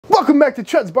Welcome back to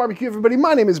Chuds BBQ, everybody.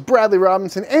 My name is Bradley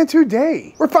Robinson, and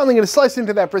today we're finally going to slice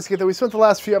into that brisket that we spent the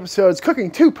last few episodes cooking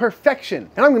to perfection.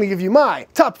 And I'm going to give you my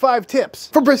top 5 tips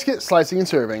for brisket slicing and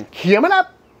serving. Coming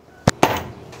up!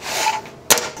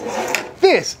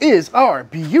 This is our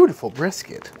beautiful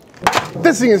brisket.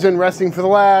 This thing has been resting for the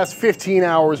last 15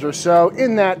 hours or so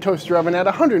in that toaster oven at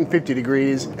 150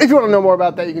 degrees. If you want to know more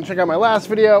about that, you can check out my last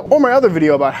video or my other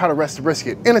video about how to rest a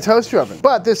brisket in a toaster oven.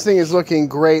 But this thing is looking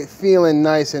great, feeling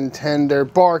nice and tender,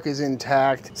 bark is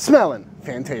intact, smelling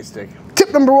fantastic.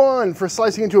 Tip number 1 for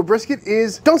slicing into a brisket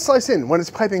is don't slice in when it's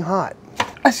piping hot.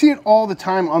 I see it all the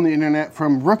time on the internet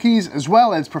from rookies as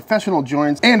well as professional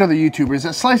joints and other YouTubers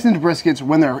that slice into briskets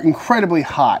when they're incredibly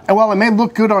hot. And while it may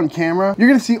look good on camera, you're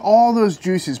gonna see all those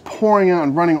juices pouring out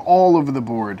and running all over the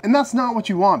board. And that's not what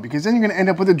you want, because then you're gonna end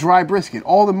up with a dry brisket.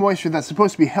 All the moisture that's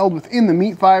supposed to be held within the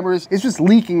meat fibers is just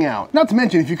leaking out. Not to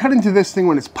mention, if you cut into this thing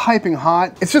when it's piping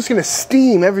hot, it's just gonna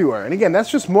steam everywhere. And again, that's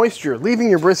just moisture leaving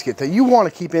your brisket that you wanna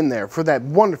keep in there for that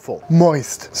wonderful,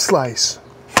 moist slice.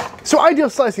 So ideal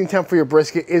slicing temp for your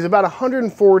brisket is about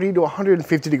 140 to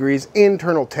 150 degrees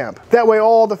internal temp. That way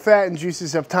all the fat and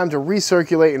juices have time to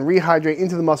recirculate and rehydrate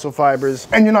into the muscle fibers,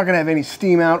 and you're not gonna have any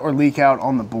steam out or leak out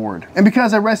on the board. And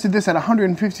because I rested this at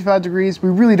 155 degrees, we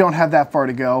really don't have that far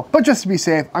to go. But just to be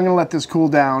safe, I'm gonna let this cool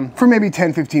down for maybe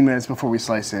 10-15 minutes before we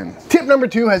slice in. Tip number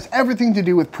 2 has everything to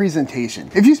do with presentation.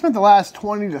 If you spent the last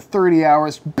 20 to 30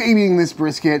 hours babying this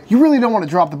brisket, you really don't wanna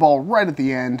drop the ball right at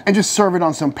the end and just serve it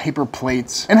on some paper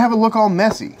plates and have it look all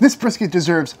messy. This brisket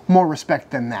deserves more respect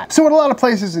than that. So what a lot of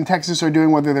places in Texas are doing,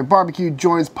 whether they're barbecue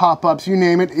joints, pop-ups, you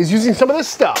name it, is using some of this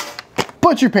stuff.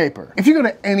 Butcher paper. If you go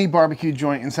to any barbecue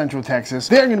joint in Central Texas,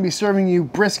 they're gonna be serving you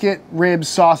brisket, ribs,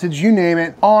 sausage, you name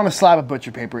it, on a slab of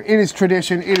butcher paper. It is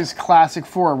tradition, it is classic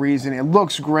for a reason. It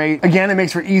looks great. Again, it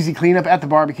makes for easy cleanup at the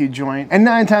barbecue joint. And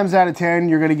 9 times out of 10,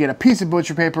 you're gonna get a piece of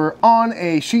butcher paper on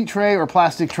a sheet tray or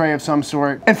plastic tray of some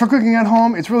sort. And for cooking at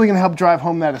home, it's really gonna help drive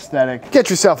home that aesthetic.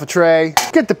 Get yourself a tray,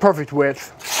 get the perfect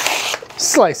width,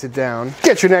 slice it down,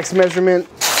 get your next measurement,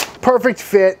 perfect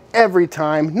fit every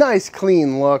time, nice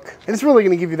clean look, and it's really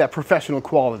gonna give you that professional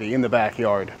quality in the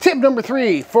backyard. Tip number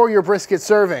 3 for your brisket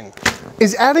serving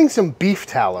is adding some beef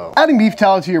tallow. Adding beef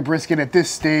tallow to your brisket at this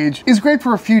stage is great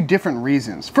for a few different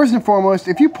reasons. First and foremost,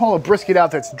 if you pull a brisket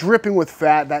out that's dripping with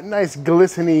fat, that nice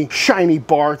glistening, shiny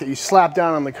bark that you slap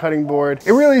down on the cutting board,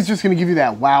 it really is just gonna give you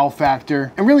that wow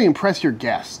factor and really impress your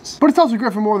guests. But it's also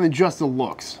great for more than just the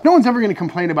looks. No one's ever gonna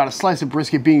complain about a slice of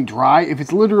brisket being dry if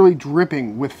it's literally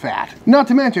dripping with fat. Not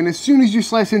to mention, as soon as you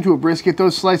slice into a brisket,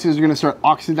 those slices are gonna start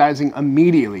oxidizing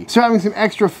immediately. So having some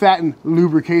extra fat and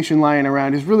lubrication lying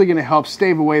around is really gonna help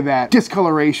stave away that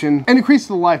discoloration and increase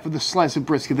the life of the slice of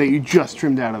brisket that you just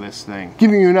trimmed out of this thing,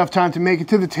 giving you enough time to make it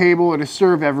to the table or to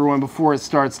serve everyone before it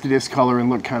starts to discolor and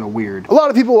look kind of weird. A lot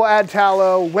of people will add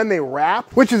tallow when they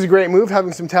wrap, which is a great move.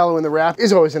 Having some tallow in the wrap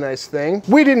is always a nice thing.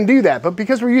 We didn't do that, but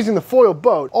because we're using the foil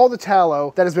boat, all the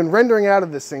tallow that has been rendering out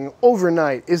of this thing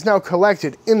overnight is now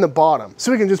collected in the bottom,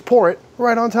 so we can just pour it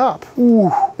right on top. Ooh,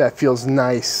 that feels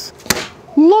nice.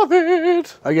 Love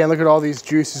it! Again, look at all these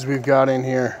juices we've got in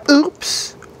here.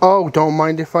 Oops. Oh, don't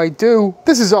mind if I do.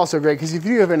 This is also great because if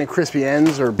you have any crispy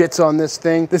ends or bits on this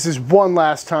thing, this is one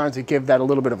last time to give that a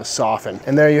little bit of a soften.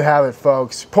 And there you have it,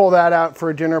 folks. Pull that out for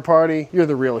a dinner party, you're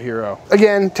the real hero.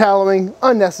 Again, tallowing,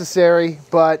 unnecessary,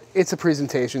 but it's a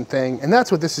presentation thing, and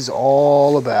that's what this is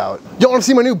all about. You want to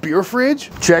see my new beer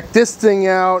fridge? Check this thing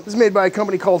out. It's made by a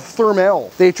company called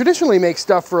Thermell. They traditionally make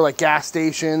stuff for like gas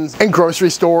stations and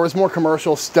grocery stores, more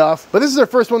commercial stuff, but this is their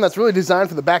first one that's really designed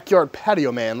for the backyard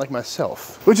patio man like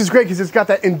myself. Which is great because it's got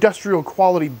that industrial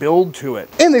quality build to it.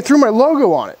 And they threw my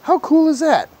logo on it. How cool is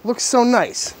that? Looks so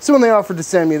nice. So when they offered to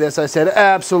send me this, I said,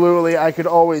 absolutely, I could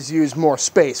always use more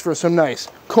space for some nice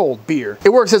cold beer. It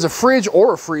works as a fridge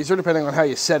or a freezer, depending on how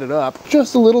you set it up.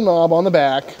 Just a little knob on the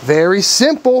back. Very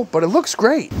simple, but it looks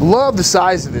great. Love the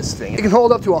size of this thing. It can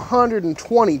hold up to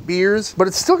 120 beers, but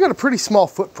it's still got a pretty small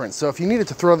footprint. So if you needed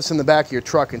to throw this in the back of your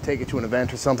truck and take it to an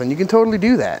event or something, you can totally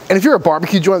do that. And if you're a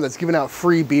barbecue joint that's giving out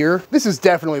free beer, this is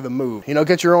definitely the move. You know,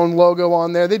 get your own logo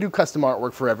on there. They do custom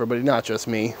artwork for everybody, not just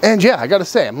me. And yeah, I gotta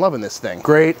say, I'm loving this thing.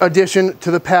 Great addition to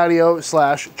the patio /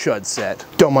 chud set.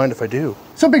 Don't mind if I do.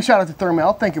 So big shout out to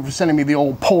Thermell. Thank you for sending me the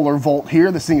old Polar Volt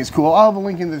here. This thing is cool. I'll have a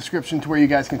link in the description to where you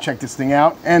guys can check this thing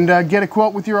out and get a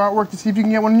quote with your artwork to see if you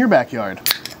can get one in your backyard.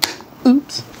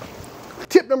 Oops.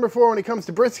 Tip number 4 when it comes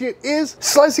to brisket is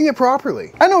slicing it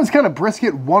properly. I know it's kind of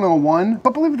brisket 101,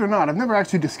 but believe it or not, I've never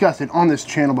actually discussed it on this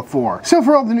channel before. So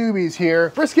for all the newbies here,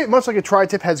 brisket, much like a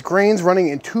tri-tip, has grains running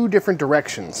in 2 different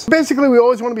directions. Basically, we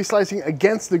always want to be slicing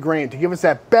against the grain to give us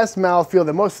that best mouthfeel,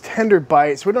 the most tender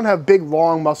bite, so we don't have big,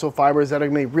 long muscle fibers that are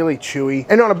going to be really chewy.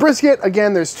 And on a brisket,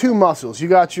 again, there's 2 muscles. You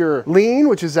got your lean,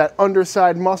 which is that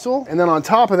underside muscle, and then on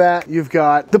top of that, you've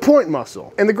got the point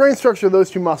muscle. And the grain structure of those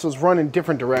 2 muscles run in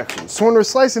different directions. So when we're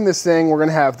slicing this thing, we're going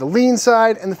to have the lean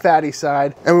side and the fatty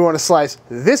side, and we want to slice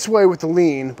this way with the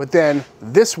lean, but then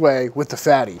this way with the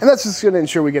fatty. And that's just going to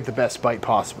ensure we get the best bite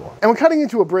possible. And when cutting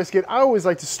into a brisket, I always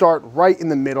like to start right in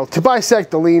the middle to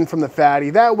bisect the lean from the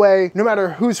fatty. That way, no matter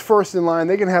who's first in line,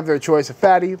 they can have their choice of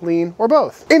fatty, lean, or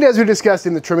both. And as we discussed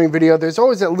in the trimming video, there's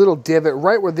always that little divot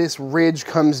right where this ridge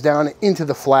comes down into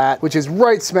the flat, which is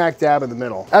right smack dab in the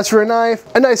middle. As for a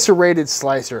knife, a nice serrated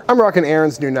slicer. I'm rocking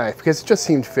Aaron's new knife because it just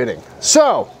seemed fitting.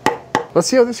 So, let's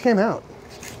see how this came out.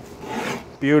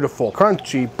 Beautiful,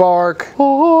 crunchy bark.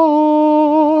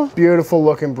 Oh, beautiful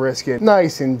looking brisket.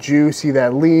 Nice and juicy.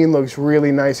 That lean looks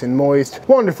really nice and moist.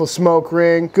 Wonderful smoke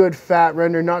ring. Good fat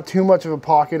render. Not too much of a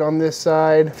pocket on this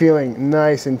side. Feeling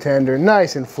nice and tender,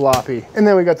 nice and floppy. And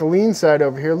then we got the lean side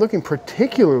over here looking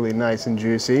particularly nice and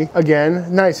juicy.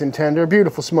 Again, nice and tender.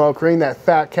 Beautiful smoke ring. That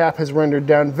fat cap has rendered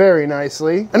down very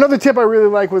nicely. Another tip I really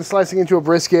like when slicing into a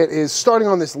brisket is starting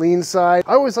on this lean side.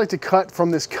 I always like to cut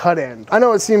from this cut end. I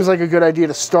know it seems like a good idea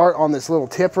to start on this little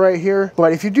tip right here,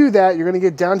 but if you do that, you're going to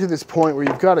get down to this point where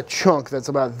you've got a chunk that's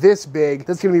about this big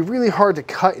that's going to be really hard to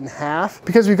cut in half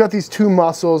because we've got these 2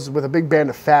 muscles with a big band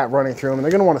of fat running through them, and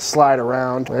they're going to want to slide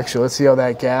around. Actually, let's see how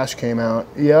that gash came out.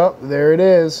 Yep, there it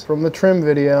is from the trim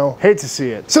video. Hate to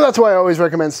see it. So that's why I always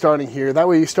recommend starting here. That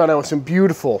way you start out with some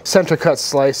beautiful center cut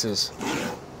slices.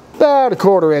 About a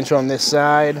 1/4 inch on this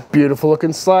side. Beautiful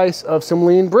looking slice of some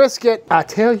lean brisket, I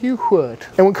tell you what.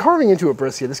 And when carving into a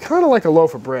brisket, it's kind of like a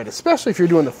loaf of bread, especially if you're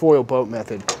doing the foil boat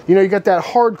method. You know, you got that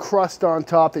hard crust on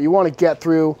top that you want to get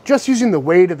through just using the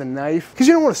weight of the knife because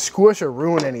you don't want to squish or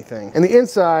ruin anything. And the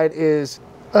inside is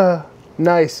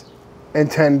nice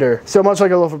and tender. So much like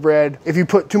a loaf of bread, if you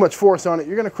put too much force on it,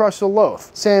 you're going to crush the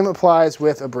loaf. Same applies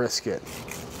with a brisket.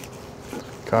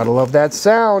 Gotta love that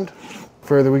sound.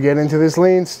 Further we get into this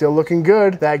lean, still looking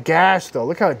good. That gash though,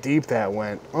 look how deep that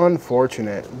went.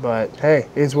 Unfortunate, but hey,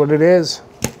 is what it is.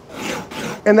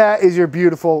 And that is your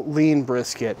beautiful lean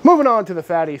brisket. Moving on to the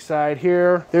fatty side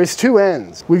here, there's 2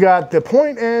 ends. We got the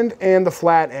point end and the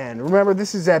flat end. Remember,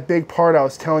 this is that big part I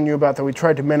was telling you about that we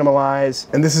tried to minimalize,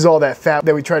 and this is all that fat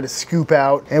that we tried to scoop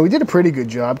out, and we did a pretty good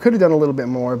job. Could have done a little bit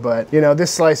more, but you know,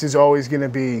 this slice is always gonna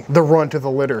be the runt of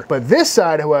the litter. But this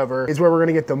side, however, is where we're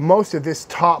gonna get the most of this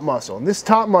top muscle. And this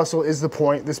top muscle is the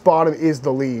point, this bottom is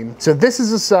the lean. So this is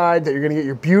the side that you're gonna get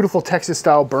your beautiful Texas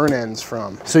style burn ends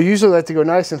from. So usually I like to go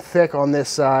nice and thick on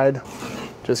this side.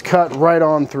 Just cut right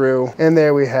on through, and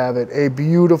there we have it. A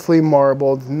beautifully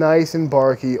marbled, nice and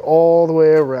barky all the way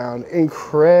around,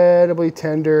 incredibly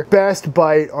tender, best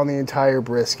bite on the entire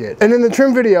brisket. And in the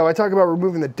trim video, I talk about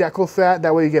removing the decal fat.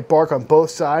 That way you get bark on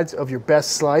both sides of your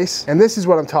best slice. And this is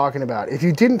what I'm talking about. If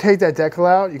you didn't take that decal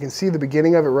out, you can see the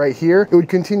beginning of it right here. It would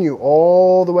continue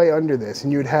all the way under this,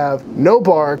 and you would have no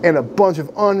bark and a bunch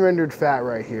of unrendered fat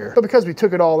right here. But because we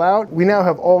took it all out, we now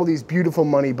have all these beautiful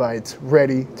money bites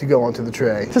ready to go onto the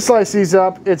tray. To slice these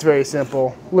up, it's very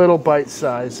simple. Little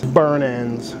bite-sized burn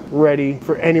ends ready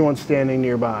for anyone standing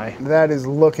nearby. That is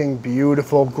looking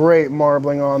beautiful. Great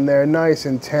marbling on there. Nice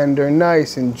and tender,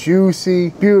 nice and juicy.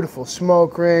 Beautiful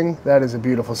smoke ring. That is a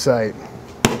beautiful sight.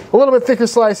 A little bit thicker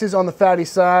slices on the fatty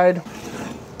side.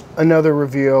 Another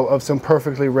reveal of some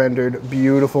perfectly rendered,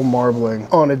 beautiful marbling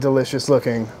on a delicious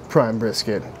looking prime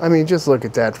brisket. I mean, just look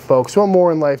at that, folks. What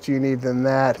more in life do you need than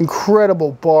that?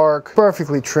 Incredible bark,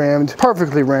 perfectly trimmed,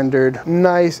 perfectly rendered,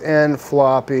 nice and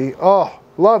floppy. Oh,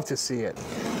 love to see it.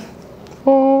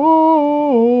 Oh,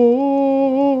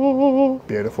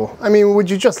 beautiful. I mean, would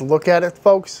you just look at it,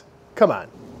 folks? Come on.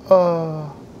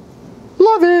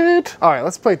 Love it. All right,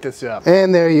 let's plate this up.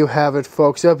 And there you have it,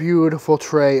 folks. A beautiful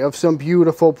tray of some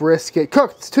beautiful brisket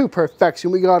cooked to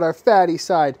perfection. We got our fatty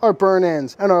side, our burn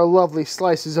ends, and our lovely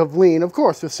slices of lean, of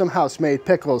course, with some house-made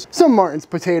pickles, some Martin's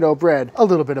potato bread, a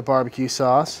little bit of barbecue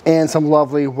sauce, and some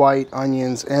lovely white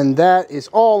onions. And that is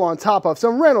all on top of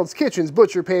some Reynolds Kitchens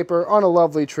butcher paper on a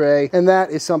lovely tray. And that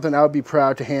is something I would be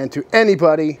proud to hand to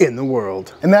anybody in the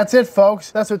world. And that's it, folks.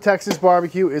 That's what Texas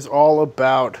barbecue is all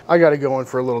about. I gotta go in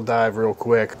for a little dive real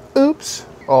quick. Oops.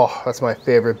 Oh, that's my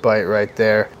favorite bite right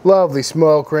there. Lovely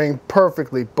smoke ring,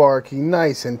 perfectly barky,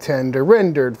 nice and tender,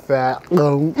 rendered fat.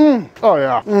 Oh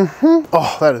yeah.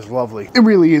 Oh, that is lovely. It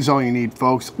really is all you need,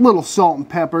 folks. A little salt and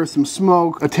pepper, some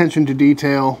smoke, attention to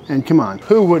detail, and come on,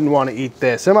 who wouldn't want to eat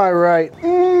this? Am I right?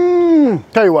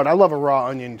 Tell you what, I love a raw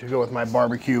onion to go with my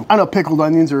barbecue. I know pickled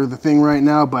onions are the thing right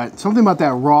now, but something about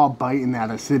that raw bite and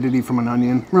that acidity from an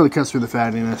onion really cuts through the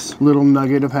fattiness. Little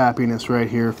nugget of happiness right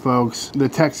here, folks. The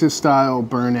Texas style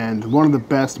burn end. One of the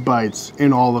best bites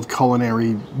in all of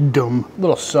culinary dom.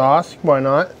 Little sauce, why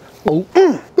not? Oh,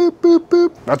 boop, boop,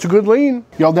 boop. That's a good lean.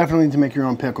 Y'all definitely need to make your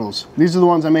own pickles. These are the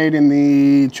ones I made in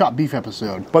the chopped beef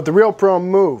episode. But the real pro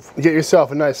move, get yourself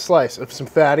a nice slice of some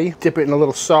fatty, dip it in a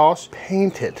little sauce,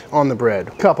 paint it on the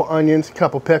bread. Couple onions,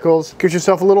 couple pickles, get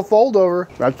yourself a little fold over.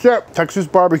 That's it. Texas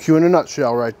barbecue in a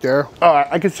nutshell right there. All right,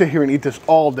 I could sit here and eat this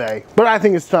all day, but I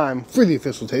think it's time for the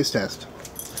official taste test.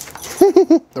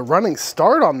 The running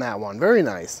start on that one, very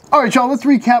nice. All right, y'all, let's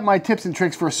recap my tips and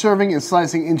tricks for serving and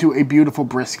slicing into a beautiful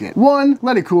brisket. 1,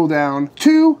 let it cool down.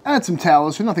 2, add some tallow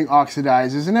so nothing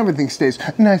oxidizes and everything stays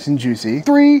nice and juicy.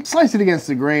 3, slice it against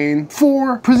the grain.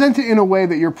 4, present it in a way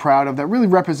that you're proud of, that really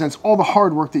represents all the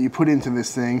hard work that you put into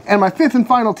this thing. And my 5th and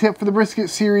final tip for the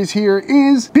brisket series here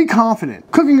is be confident.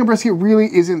 Cooking a brisket really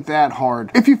isn't that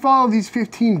hard. If you follow these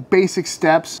 15 basic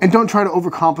steps and don't try to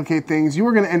overcomplicate things, you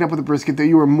are gonna end up with a brisket that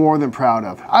you are more than proud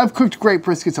of. I've cooked great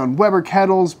briskets on Weber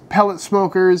kettles, pellet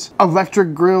smokers,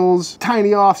 electric grills,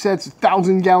 tiny offsets,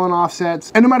 1,000-gallon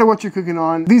offsets, and no matter what you're cooking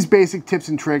on, these basic tips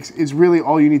and tricks is really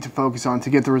all you need to focus on to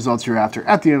get the results you're after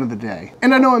at the end of the day.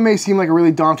 And I know it may seem like a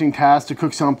really daunting task to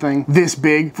cook something this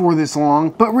big for this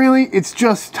long, but really it's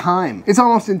just time. It's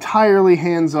almost entirely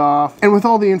hands-off, and with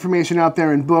all the information out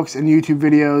there in books and YouTube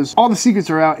videos, all the secrets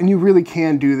are out and you really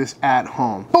can do this at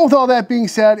home. But with all that being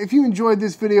said, if you enjoyed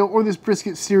this video or this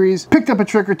brisket series, picked up a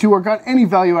trick or two, or got any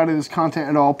value out of this content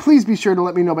at all, please be sure to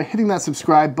let me know by hitting that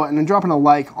subscribe button and dropping a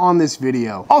like on this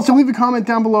video. Also, leave a comment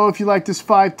down below if you like this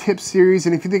 5-tip series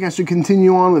and if you think I should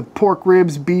continue on with pork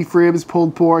ribs, beef ribs,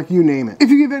 pulled pork, you name it. If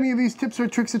you give any of these tips or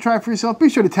tricks a try for yourself, be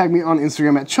sure to tag me on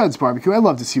Instagram at Chuds BBQ. I'd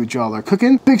love to see what y'all are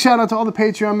cooking. Big shout out to all the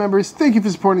Patreon members. Thank you for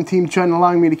supporting Team Chud and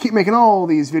allowing me to keep making all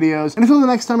these videos. And until the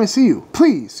next time I see you,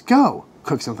 please go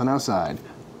cook something outside.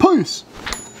 Peace!